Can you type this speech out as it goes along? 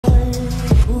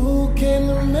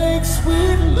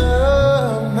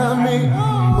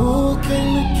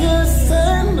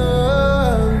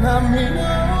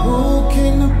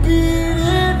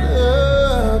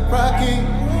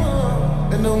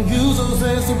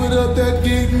open up that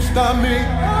gate and stop me.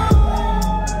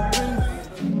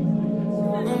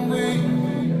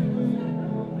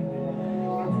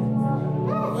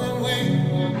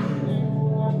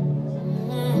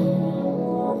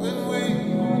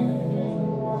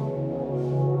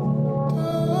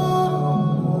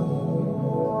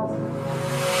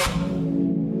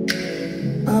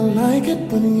 I like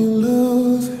it when you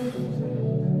lose it.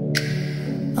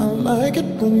 I like it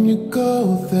when you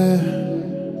go there.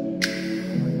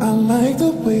 I like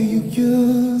the way you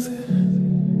use it.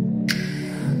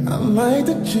 I like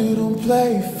that you don't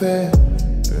play fair.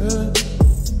 Yeah.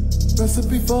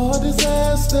 Recipe for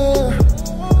disaster.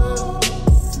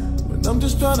 When I'm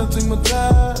just trying to take my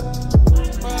time.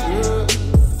 Yeah.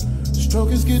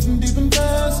 Stroke is getting deep and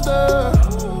faster.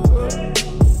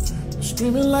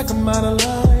 Screaming like I'm out of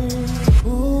line.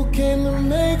 Who came to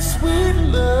make sweet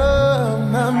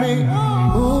love? Not me.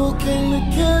 Who came to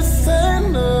kiss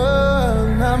and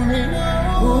love? Not me.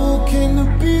 Who came to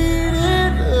beat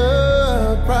it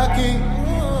up? Rocky.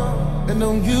 And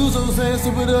don't use those hands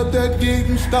to put up that gate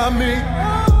and stop me.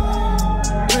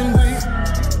 When we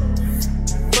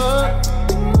fuck.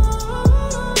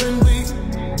 When we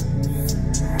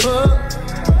fuck.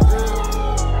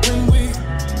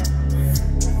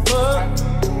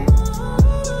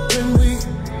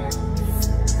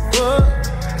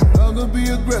 I can be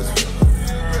aggressive,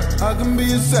 I can be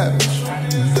a savage.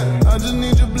 I just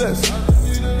need your blessing.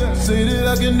 Say that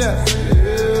I can dance.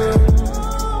 Yeah.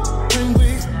 When we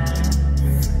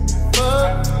fuck,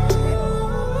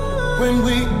 when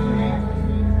we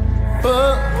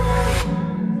fuck.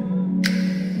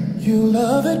 You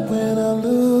love it when I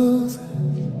lose it.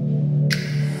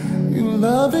 You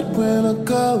love it when I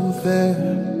go there.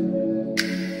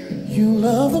 You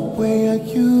love the way I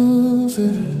use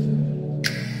it.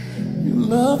 You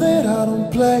love that I don't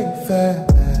play fair.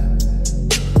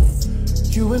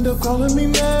 You end up calling me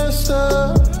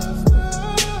master.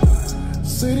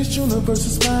 Say this universe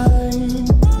is mine.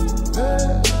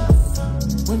 Yeah.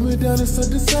 When we're done it's a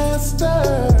disaster.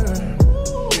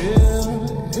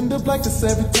 Yeah. End up like this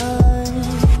every time.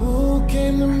 Who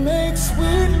came to make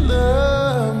sweet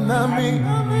love? Not me.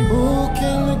 Who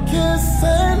came to kiss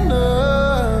and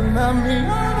love? Not me.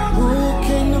 Who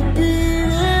came to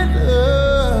beat it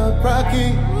up? Rocky.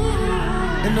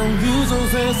 And don't use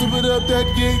those hands to put up that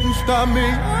gate and stop me.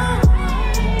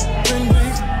 When we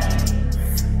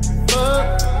fuck.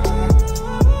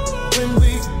 When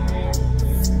we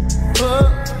fuck.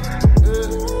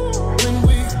 When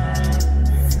we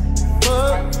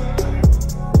fuck.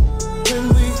 When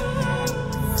we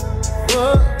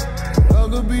fuck. I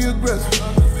can be aggressive.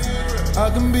 I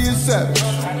can be a savage.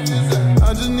 I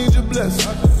just need your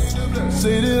blessing.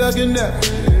 Say that I can dance.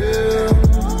 Yeah.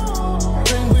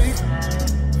 When we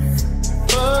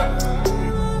fuck.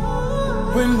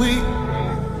 When we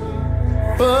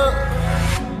fuck.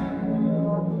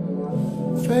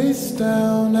 Face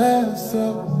down, ass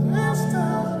up.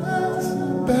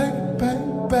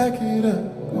 Back it up.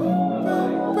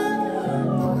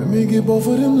 Let me get both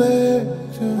of them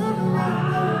legs. Yeah.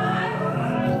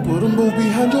 Put them both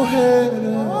behind your head.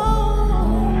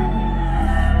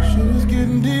 Shit is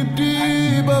getting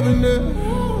deep up in there.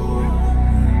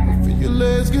 I feel your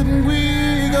legs getting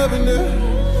weak up in there.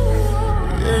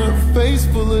 Yeah, face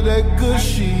full of that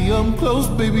gushy. I'm close,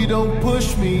 baby, don't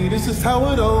push me. This is how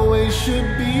it always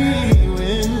should be.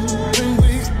 When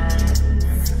we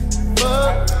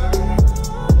fuck.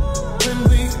 When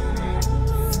we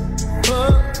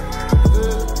fuck.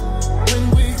 When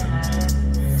we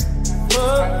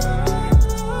fuck.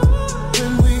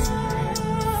 When we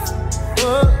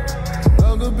fuck. I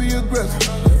can be aggressive.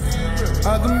 I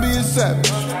can be a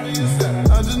savage.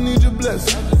 I just need your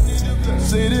blessing.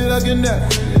 Say that I can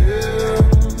dance. Yeah.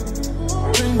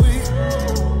 When we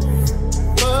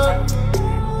fuck.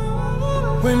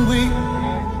 When we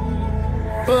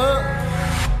fuck.